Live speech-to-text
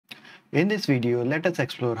In this video, let us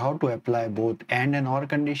explore how to apply both AND and OR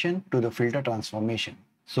condition to the filter transformation.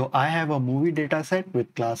 So I have a movie dataset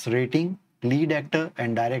with class rating, lead actor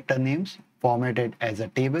and director names formatted as a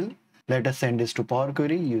table. Let us send this to Power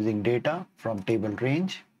Query using data from table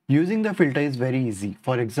range. Using the filter is very easy.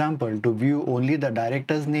 For example, to view only the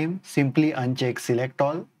director's name, simply uncheck select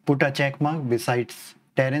all, put a check mark besides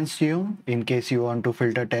Terence Young in case you want to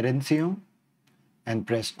filter Terence Young, and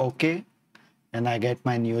press OK, and I get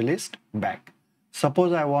my new list back.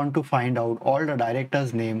 Suppose I want to find out all the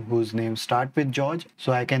directors' name whose names start with George,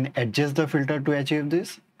 so I can adjust the filter to achieve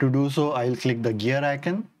this. To do so, I'll click the gear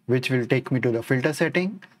icon, which will take me to the filter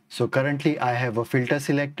setting. So currently I have a filter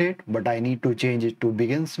selected, but I need to change it to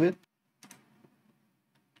begins with.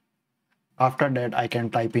 After that, I can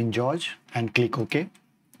type in George and click OK.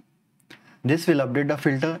 This will update the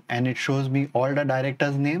filter and it shows me all the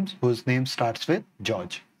directors' names whose name starts with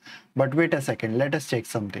George. But wait a second, let us check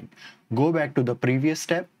something. Go back to the previous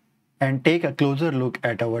step and take a closer look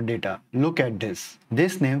at our data. Look at this.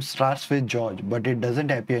 This name starts with George, but it doesn't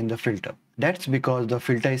appear in the filter. That's because the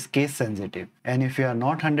filter is case sensitive. And if you are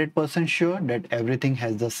not 100% sure that everything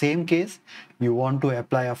has the same case, you want to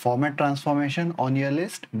apply a format transformation on your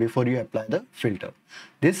list before you apply the filter.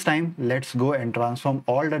 This time, let's go and transform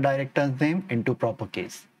all the director's name into proper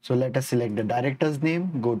case. So let us select the director's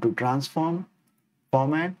name, go to transform,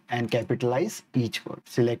 format and capitalize each word.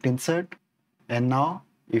 Select insert, and now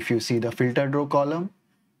if you see the filtered row column,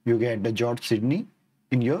 you get the George Sydney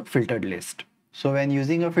in your filtered list. So when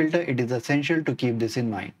using a filter, it is essential to keep this in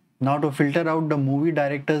mind. Now to filter out the movie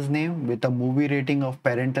director's name with a movie rating of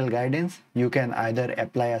parental guidance, you can either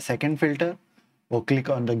apply a second filter or click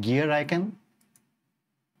on the gear icon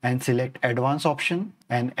and select advanced option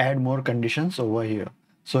and add more conditions over here.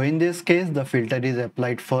 So in this case, the filter is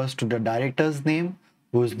applied first to the director's name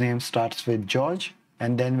whose name starts with George,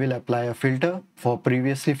 and then we'll apply a filter for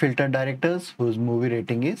previously filtered directors whose movie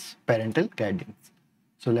rating is parental guidance.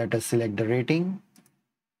 So let us select the rating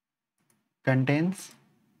contains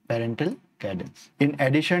parental guidance. In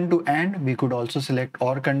addition to AND, we could also select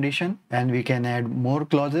OR condition and we can add more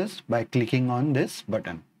clauses by clicking on this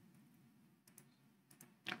button.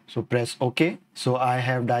 So press OK. So I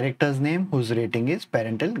have director's name whose rating is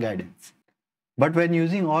parental guidance. But when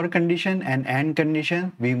using OR condition and AND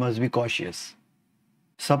condition, we must be cautious.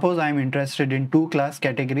 Suppose I am interested in two class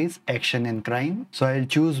categories, action and crime. So I'll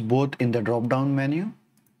choose both in the drop-down menu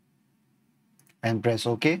and press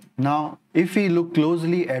OK. Now, if we look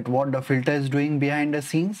closely at what the filter is doing behind the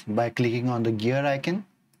scenes by clicking on the gear icon,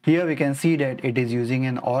 here we can see that it is using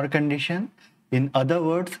an OR condition. In other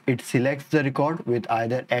words, it selects the record with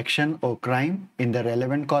either action or crime in the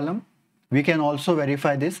relevant column. We can also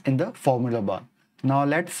verify this in the formula bar. Now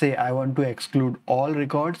let's say I want to exclude all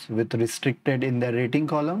records with restricted in the rating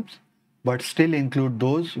columns, but still include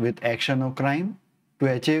those with action or crime. To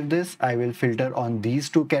achieve this, I will filter on these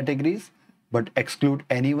two categories, but exclude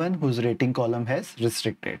anyone whose rating column has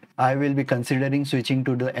restricted. I will be considering switching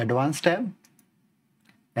to the advanced tab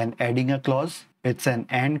and adding a clause. It's an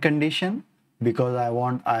AND condition because I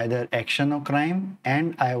want either action or crime,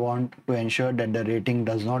 and I want to ensure that the rating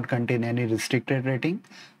does not contain any restricted rating.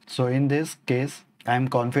 So in this case, I'm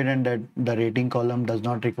confident that the rating column does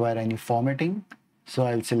not require any formatting. So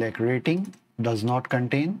I'll select rating does not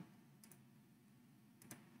contain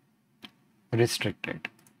restricted.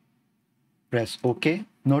 Press OK.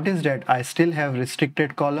 Notice that I still have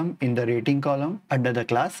restricted column in the rating column under the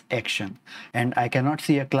class action, and I cannot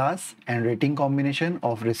see a class and rating combination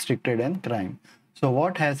of restricted and crime. So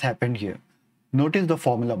what has happened here? Notice the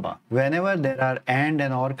formula bar. Whenever there are AND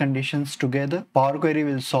and OR conditions together, Power Query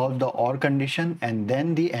will solve the OR condition and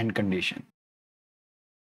then the AND condition.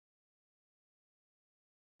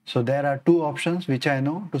 So there are two options which I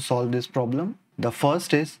know to solve this problem. The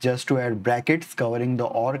first is just to add brackets covering the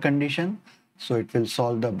OR condition. So it will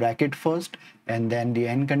solve the bracket first and then the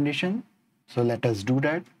AND condition. So let us do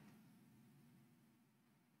that.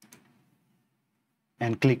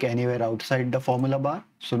 And click anywhere outside the formula bar.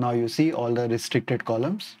 So now you see all the restricted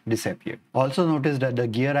columns disappear. Also notice that the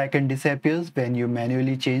gear icon disappears when you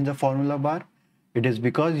manually change the formula bar. It is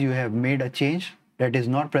because you have made a change that is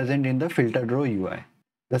not present in the filtered row UI.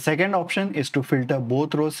 The second option is to filter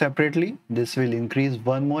both rows separately. This will increase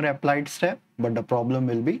one more applied step, but the problem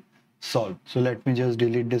will be solved. So let me just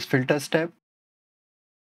delete this filter step.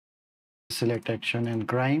 Select action and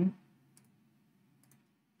crime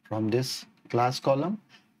from this class column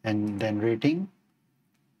and then rating.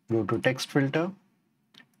 Go to text filter,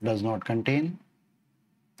 does not contain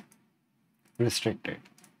restricted.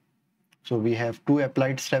 So we have 2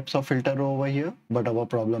 applied steps of filter over here, but our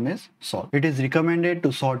problem is solved. It is recommended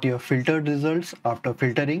to sort your filtered results after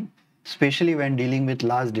filtering, especially when dealing with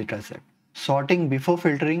large dataset. Sorting before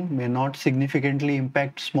filtering may not significantly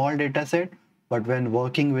impact small dataset, but when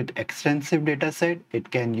working with extensive dataset, it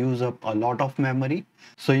can use up a lot of memory.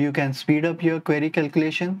 So you can speed up your query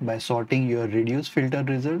calculation by sorting your reduced filtered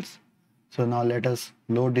results. So now let us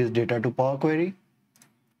load this data to Power Query.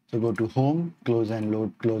 So go to Home, close and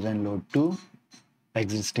load to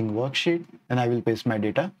existing worksheet, and I will paste my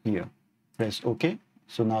data here. Press OK.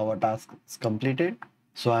 So now our task is completed.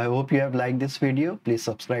 So I hope you have liked this video. Please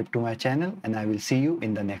subscribe to my channel and I will see you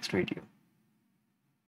in the next video.